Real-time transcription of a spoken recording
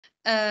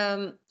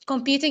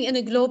competing in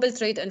a global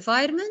trade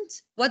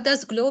environment. What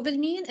does global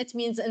mean? It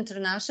means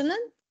international.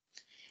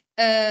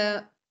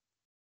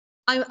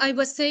 I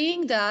was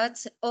saying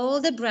that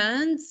all the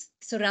brands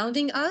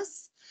surrounding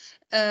us,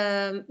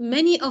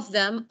 many of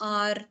them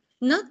are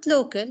not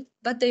local,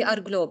 but they are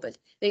global.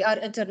 They are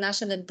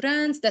international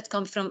brands that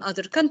come from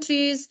other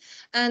countries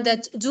and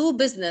that do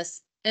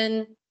business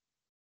in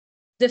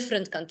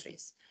different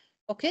countries.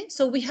 Okay,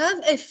 so we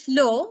have a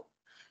flow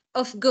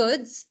of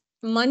goods,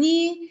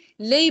 money,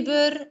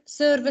 labor,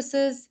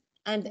 services,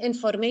 and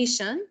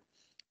information,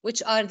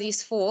 which are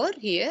these four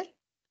here,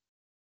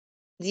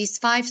 these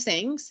five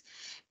things.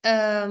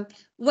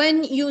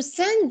 When you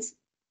send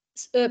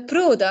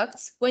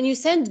products, when you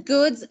send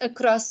goods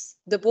across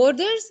the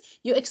borders,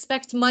 you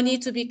expect money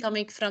to be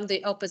coming from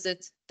the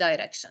opposite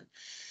direction.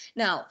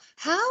 Now,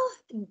 how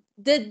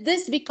did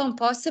this become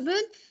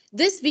possible?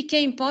 This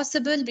became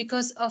possible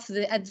because of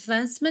the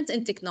advancement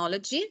in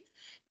technology.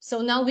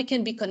 So now we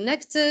can be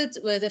connected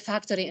with a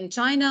factory in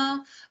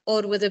China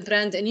or with a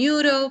brand in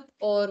Europe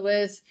or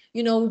with,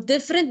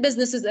 different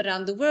businesses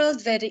around the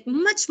world very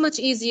much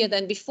easier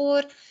than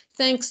before,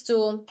 thanks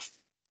to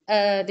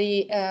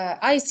the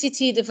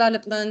ICT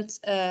development,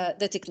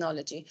 the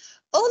technology.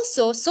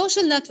 Also,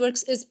 social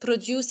networks is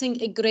producing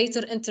a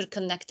greater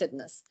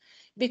interconnectedness.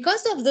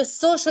 Because of the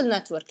social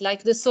network,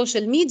 like the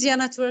social media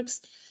networks,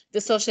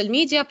 the social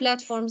media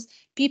platforms,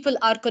 people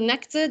are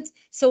connected.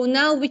 So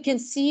now we can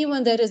see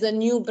when there is a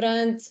new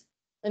brand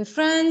in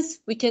France,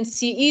 we can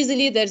see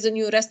easily there's a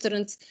new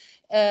restaurant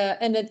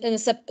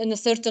in a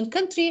certain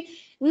country,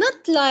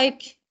 not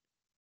like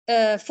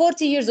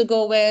 40 years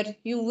ago where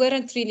you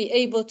weren't really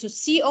able to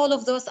see all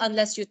of those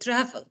unless you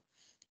travel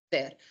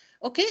there.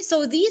 Okay,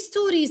 so these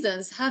two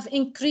reasons have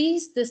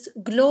increased this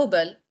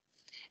global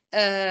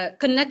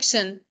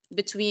connection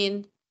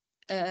between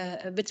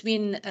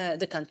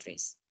the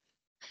countries.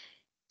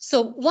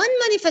 So one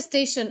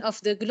manifestation of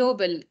the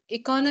global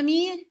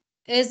economy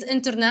is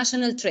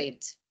international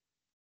trade.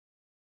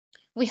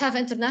 We have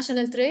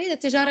international trade,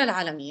 التجارة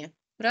العالمية,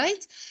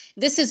 right?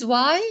 This is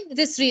why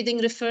this reading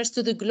refers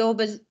to the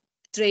global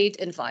trade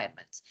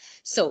environment.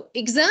 So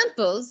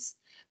examples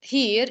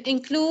here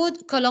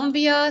include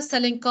Colombia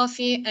selling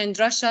coffee and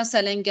Russia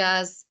selling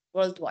gas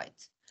worldwide.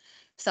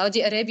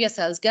 Saudi Arabia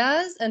sells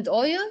gas and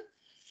oil.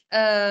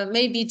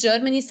 Maybe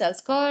Germany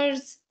sells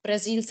cars,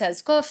 Brazil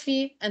sells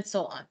coffee, and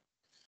so on.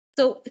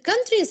 So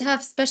countries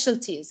have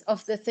specialties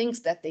of the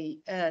things that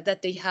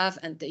they have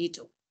and they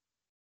do.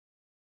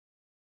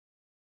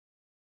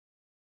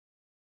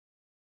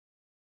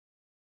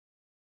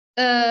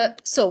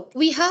 So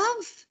we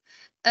have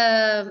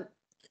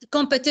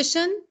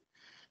competition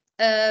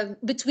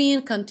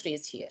between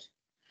countries here.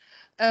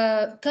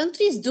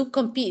 Countries do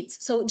compete.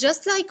 So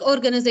just like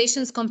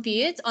organizations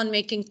compete on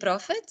making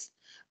profit,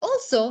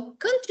 also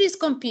countries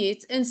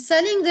compete in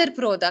selling their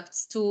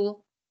products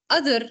to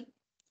other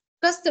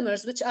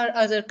customers, which are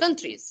other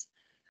countries.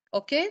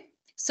 Okay,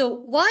 so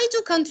why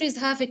do countries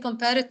have a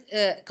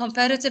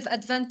comparative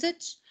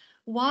advantage?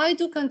 Why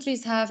do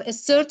countries have a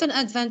certain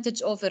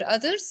advantage over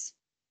others?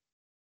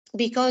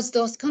 Because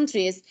those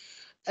countries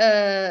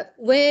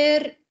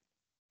were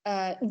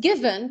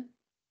given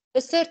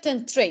a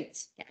certain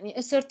trait,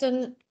 a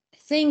certain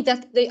thing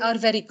that they are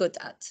very good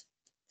at.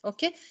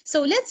 Okay,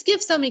 so let's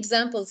give some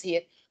examples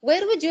here.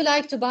 Where would you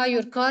like to buy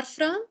your car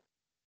from?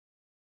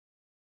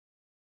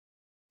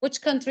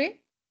 Which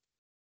country?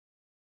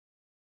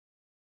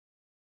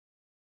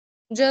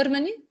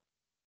 Germany?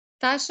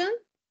 Fashion?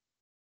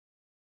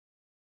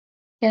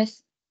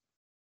 Yes.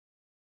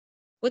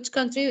 Which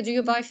country do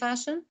you buy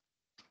fashion?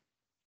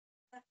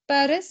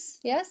 Paris,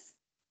 yes.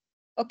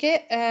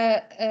 Okay,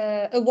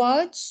 a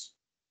watch.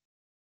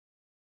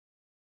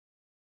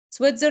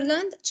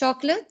 Switzerland,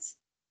 chocolate.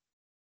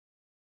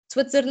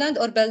 Switzerland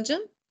or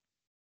Belgium,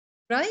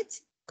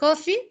 right?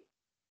 Coffee.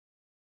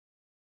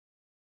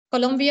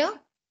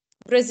 Colombia,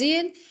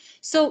 Brazil.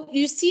 So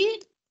you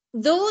see,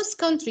 those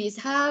countries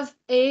have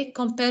a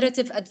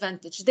comparative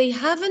advantage. They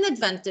have an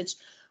advantage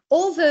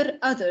over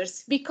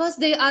others because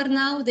they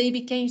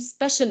became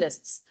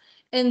specialists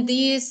in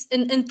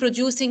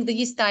producing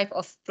these type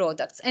of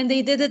products, and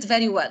they did it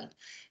very well.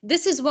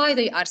 This is why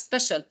they are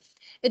special.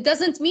 It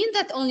doesn't mean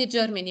that only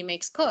Germany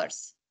makes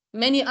cars.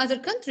 Many other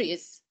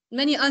countries,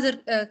 many other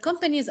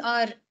companies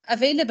are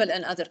available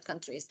in other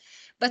countries,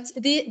 but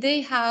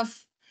they have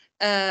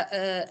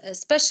a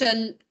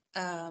special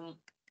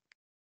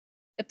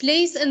a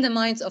place in the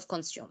minds of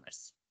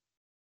consumers.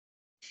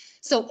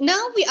 So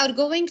now we are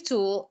going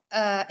to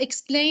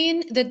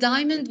explain the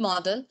diamond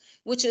model,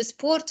 which is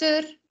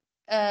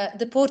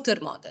the Porter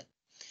model.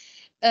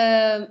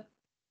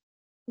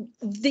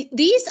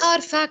 These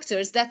are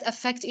factors that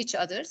affect each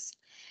other's.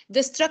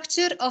 The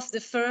structure of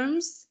the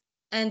firms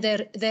and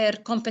their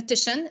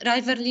competition.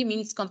 Rivalry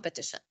means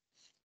competition.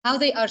 How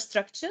they are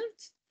structured,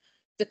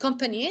 the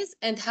companies,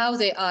 and how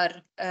they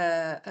are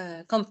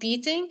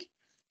competing.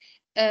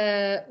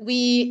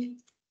 We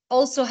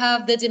also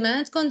have the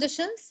demand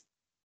conditions.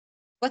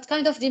 What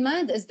kind of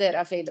demand is there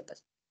available?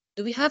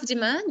 Do we have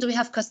demand? Do we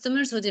have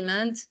customers who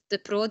demand the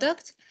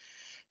product?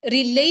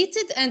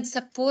 Related and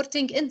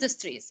supporting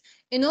industries.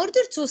 In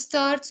order to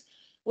start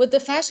with the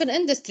fashion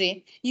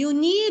industry, you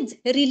need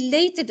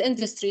related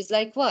industries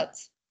like what?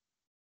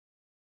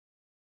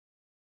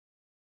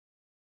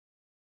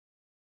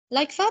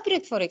 Like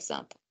fabric, for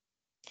example.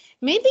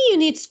 Maybe you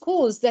need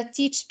schools that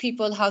teach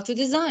people how to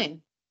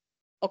design.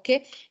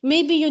 Okay,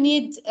 maybe you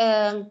need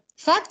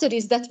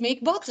factories that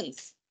make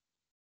bottles.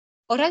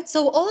 All right,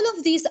 so all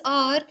of these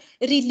are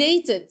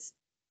related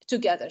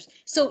together.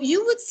 So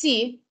you would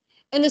see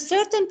in a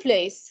certain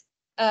place,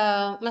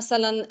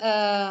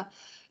 مثلا,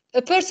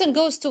 a person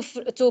goes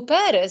to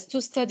Paris to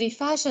study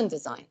fashion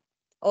design.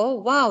 Oh,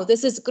 wow,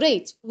 this is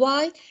great.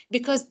 Why?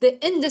 Because the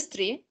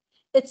industry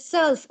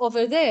itself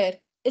over there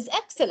is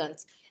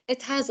excellent.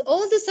 It has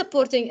all the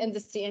supporting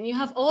industry and you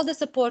have all the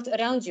support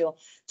around you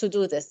to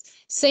do this.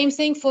 Same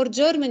thing for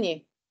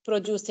Germany,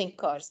 producing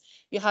cars.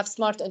 You have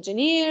smart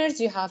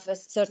engineers, you have a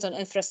certain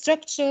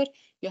infrastructure,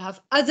 you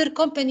have other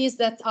companies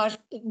that are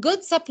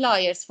good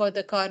suppliers for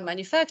the car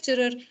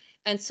manufacturer,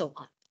 and so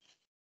on.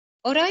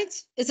 All right,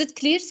 is it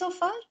clear so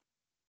far?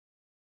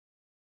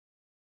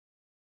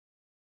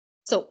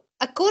 So,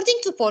 according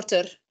to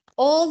Porter,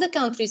 all the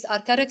countries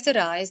are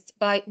characterized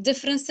by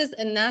differences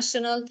in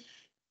national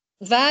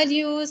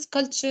values,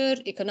 culture,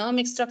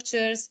 economic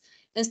structures,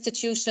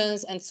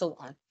 institutions, and so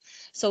on.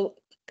 So,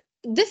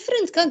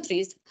 different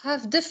countries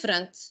have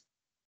different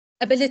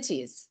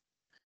abilities,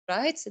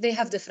 right? They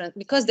have different,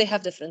 because they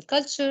have different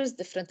cultures,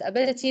 different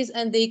abilities,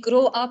 and they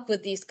grow up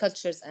with these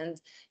cultures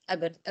and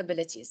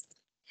abilities.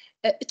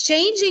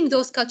 Changing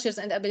those cultures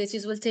and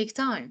abilities will take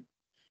time.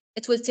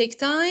 It will take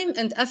time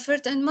and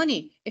effort and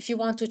money if you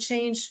want to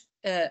change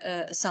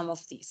some of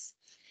these.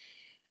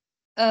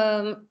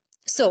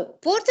 So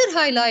Porter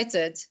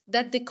highlighted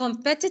that the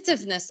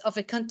competitiveness of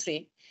a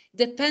country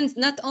depends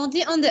not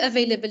only on the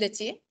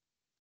availability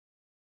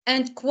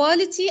and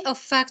quality of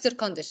factor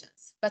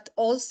conditions, but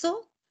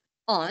also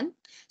on.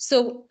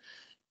 So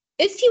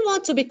if you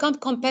want to become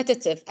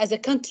competitive as a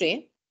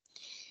country,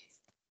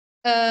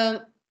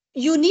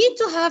 you need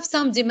to have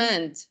some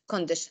demand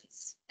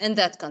conditions in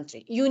that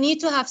country. You need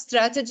to have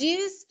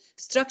strategies,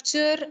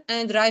 structure,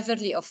 and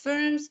rivalry of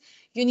firms.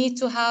 You need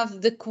to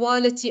have the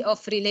quality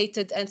of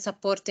related and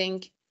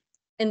supporting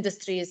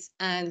industries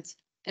and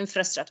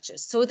infrastructures.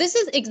 So this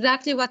is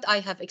exactly what I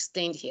have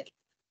explained here.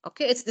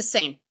 Okay, it's the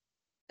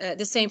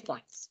same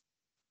points.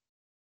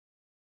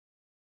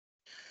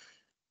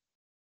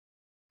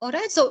 All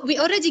right, so we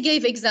already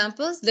gave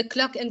examples, the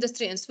clock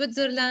industry in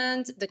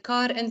Switzerland, the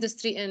car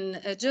industry in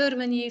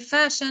Germany,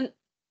 fashion.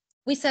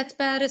 We said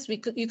Paris,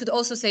 you could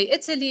also say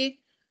Italy.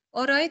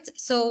 All right,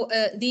 so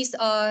these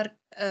are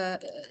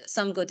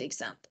some good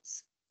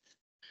examples.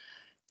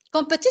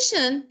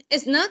 Competition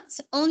is not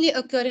only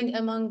occurring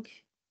among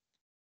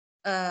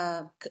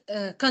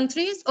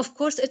countries, of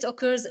course, it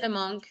occurs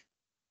among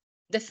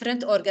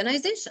different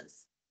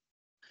organizations.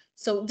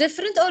 So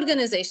different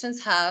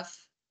organizations have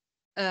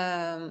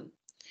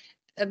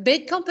a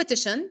big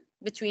competition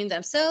between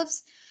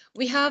themselves.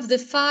 We have the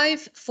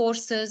 5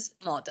 forces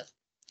model.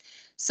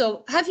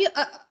 So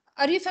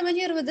are you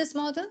familiar with this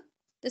model?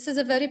 This is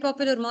a very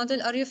popular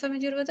model. Are you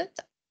familiar with it?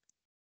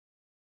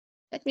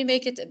 Let me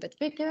make it a bit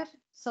bigger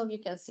so you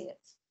can see it.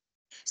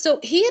 So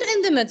here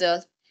in the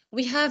middle,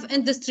 we have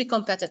industry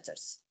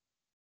competitors.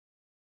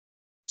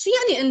 شو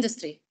يعني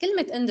industry؟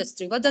 كلمة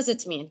industry, what does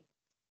it mean?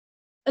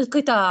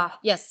 القطاع,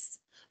 yes,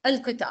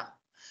 القطاع.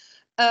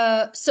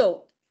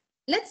 So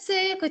let's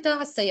say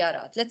قطاع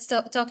السيارات. Let's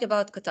talk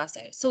about قطاع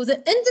السيارات. So the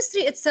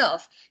industry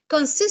itself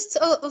consists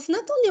of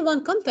not only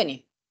one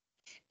company.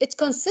 It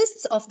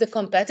consists of the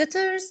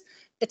competitors.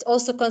 It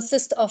also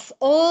consists of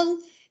all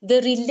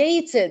the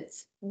related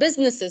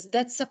businesses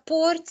that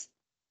support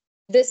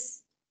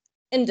this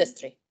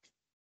industry.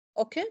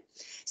 Okay?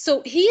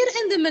 So here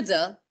in the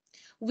middle,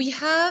 we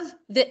have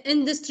the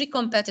industry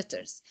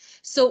competitors.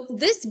 So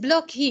this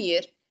block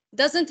here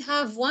doesn't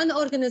have one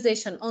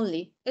organization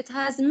only. It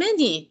has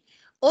many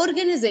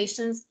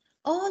organizations.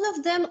 All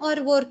of them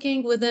are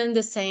working within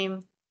the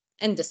same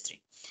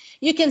industry.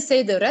 You can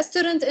say the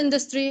restaurant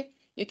industry.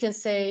 You can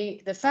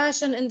say the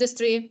fashion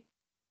industry.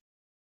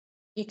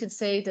 You can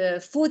say the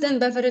food and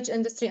beverage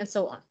industry, and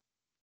so on.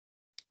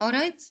 All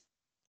right?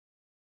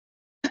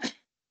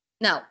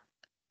 Now,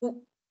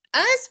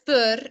 as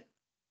per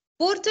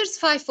Porter's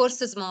 5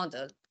 forces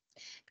model,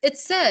 it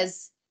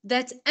says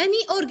that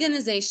any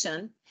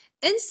organization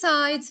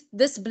inside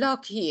this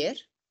block here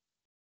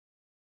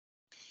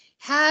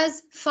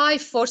has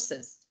 5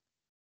 forces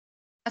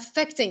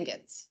affecting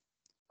it,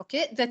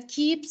 okay, that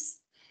keeps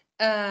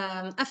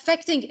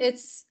affecting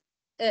its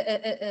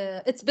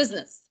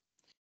business.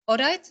 All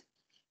right?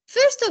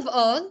 First of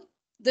all,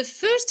 the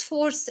first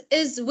force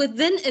is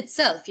within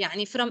itself,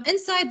 يعني from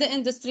inside the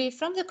industry,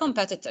 from the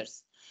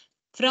competitors,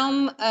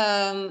 from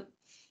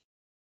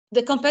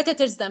the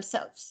competitors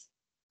themselves.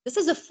 This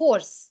is a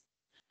force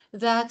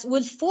that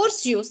will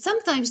force you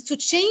sometimes to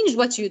change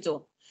what you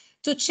do,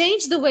 to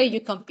change the way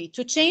you compete,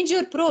 to change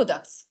your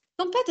products.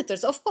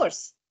 Competitors, of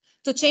course.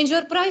 to change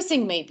your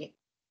pricing maybe.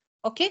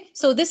 Okay,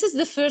 so this is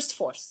the first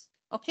force.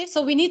 Okay,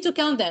 so we need to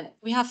count them.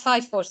 We have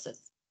 5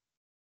 forces.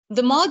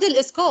 The model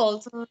is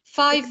called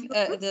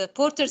the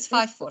Porter's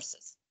 5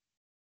 forces.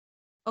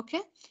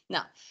 Okay,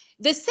 now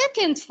the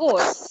second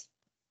force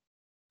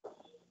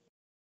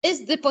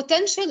is the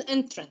potential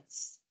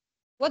entrance.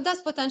 What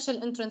does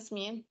potential entrance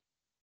mean?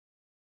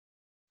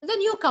 The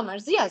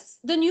newcomers, yes,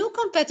 the new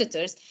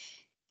competitors.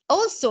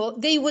 Also,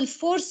 they will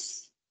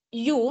force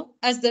you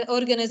as the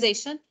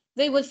organization,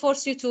 they will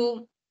force you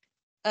to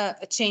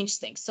change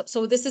things.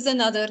 So this is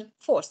another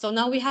force. So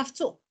now we have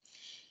 2.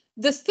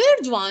 The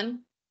third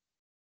one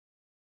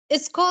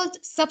is called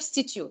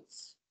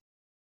substitutes.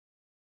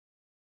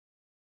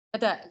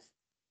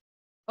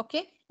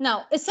 Okay,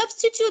 now a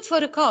substitute for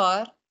a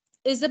car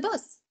is a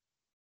bus,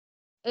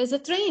 is a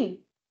train.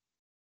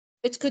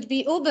 It could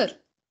be Uber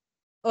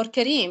or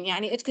Kareem.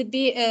 يعني it could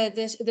be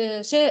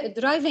the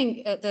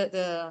driving,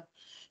 the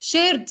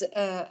shared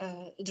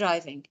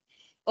driving.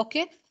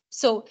 Okay,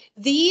 so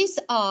these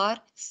are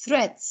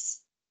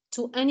threats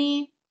to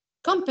any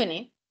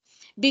company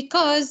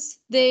because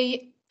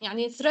they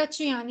يعني threat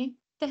يعني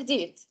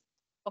تهديد.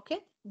 Okay,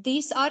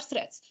 these are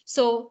threats.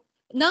 So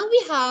now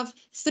we have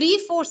 3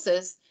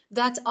 forces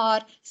that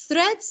are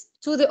threats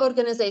to the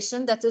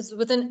organization that is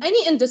within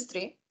any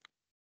industry.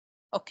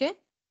 Okay,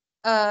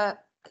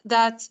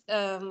 that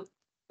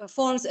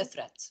forms a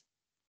threat.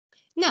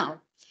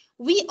 Now,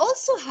 we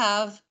also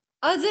have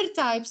other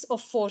types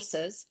of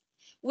forces,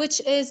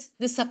 which is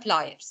the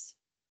suppliers.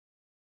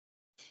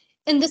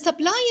 In the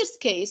suppliers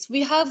case,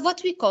 we have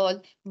what we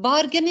call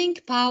bargaining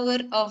power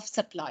of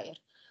supplier.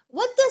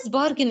 What does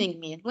bargaining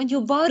mean? When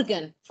you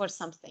bargain for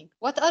something,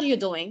 what are you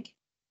doing?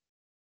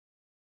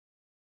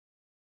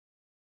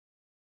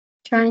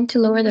 Trying to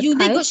lower the price. You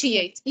price?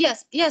 Negotiate.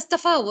 Yes,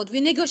 تفاوض. We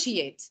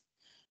negotiate.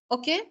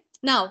 Okay?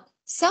 Now,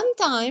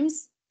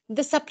 sometimes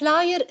the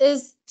supplier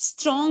is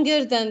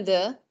stronger than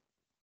the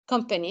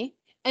company,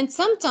 and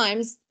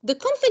sometimes the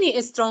company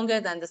is stronger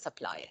than the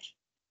supplier.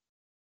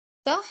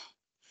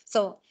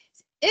 So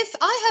if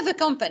I have a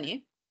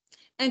company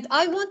and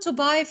I want to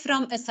buy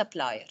from a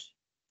supplier,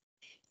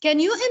 can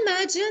you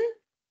imagine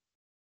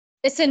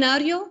a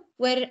scenario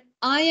where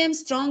I am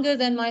stronger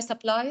than my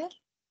supplier?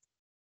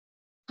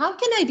 How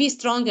can I be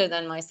stronger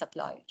than my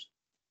supplier?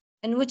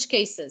 In which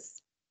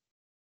cases?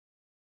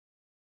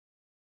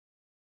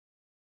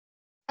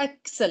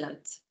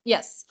 Excellent.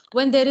 Yes.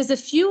 When there is a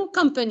few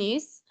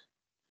companies,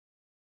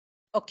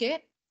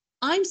 okay,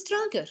 I'm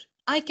stronger.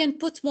 I can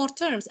put more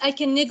terms. I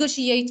can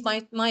negotiate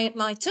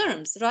my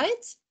terms,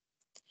 right?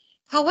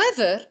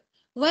 However,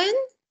 when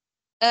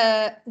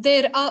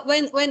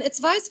when it's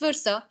vice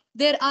versa,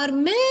 there are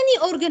many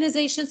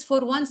organizations for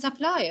one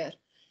supplier.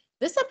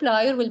 The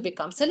supplier will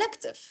become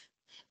selective,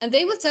 and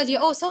they will tell you,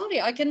 "Oh, sorry,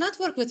 I cannot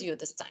work with you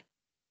this time.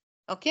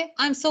 Okay,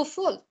 I'm so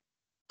full.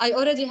 I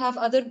already have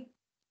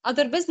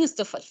other business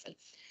to fulfill."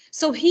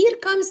 So here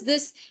comes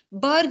this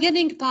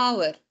bargaining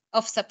power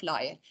of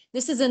supplier.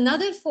 This is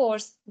another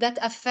force that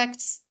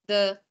affects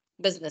the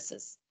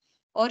businesses.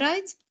 All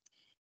right.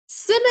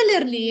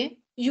 Similarly,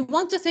 you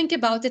want to think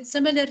about it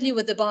similarly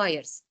with the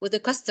buyers, with the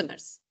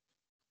customers.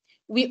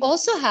 We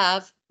also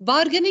have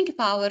bargaining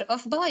power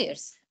of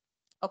buyers.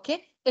 Okay,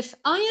 if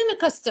I am a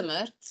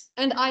customer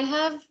and I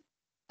have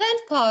 10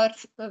 car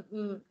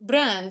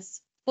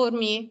brands for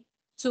me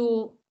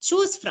to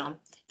choose from,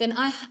 then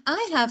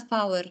I have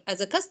power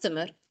as a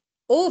customer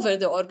over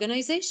the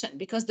organization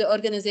because the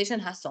organization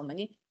has so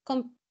many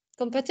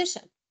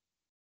competition.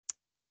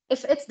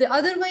 If it's the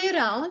other way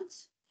around,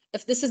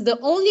 if this is the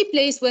only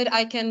place where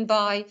I can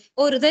buy,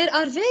 or there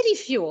are very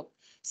few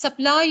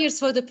suppliers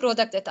for the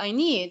product that I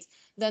need,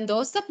 then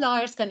those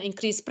suppliers can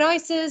increase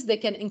prices, they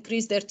can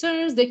increase their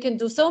terms, they can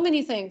do so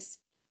many things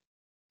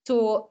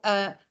to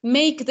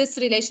make this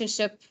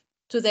relationship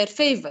to their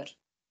favor.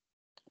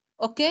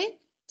 Okay,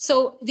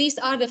 so these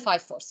are the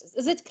 5 forces.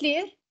 Is it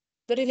clear,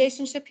 the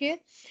relationship here?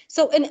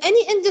 So in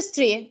any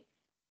industry,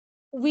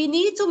 we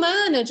need to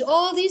manage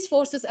all these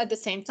forces at the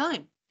same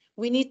time.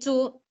 We need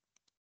to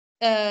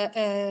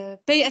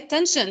pay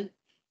attention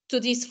to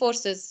these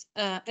forces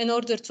in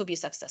order to be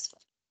successful.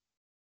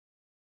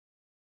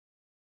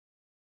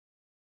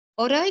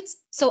 All right,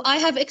 so I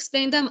have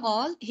explained them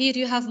all. Here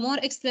you have more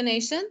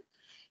explanation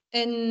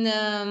in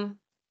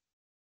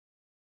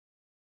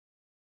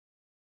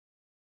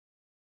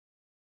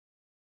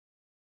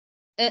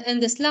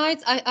the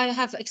slides. I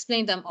have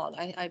explained them all,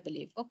 I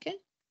believe. Okay.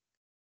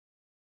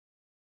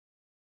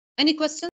 Any questions?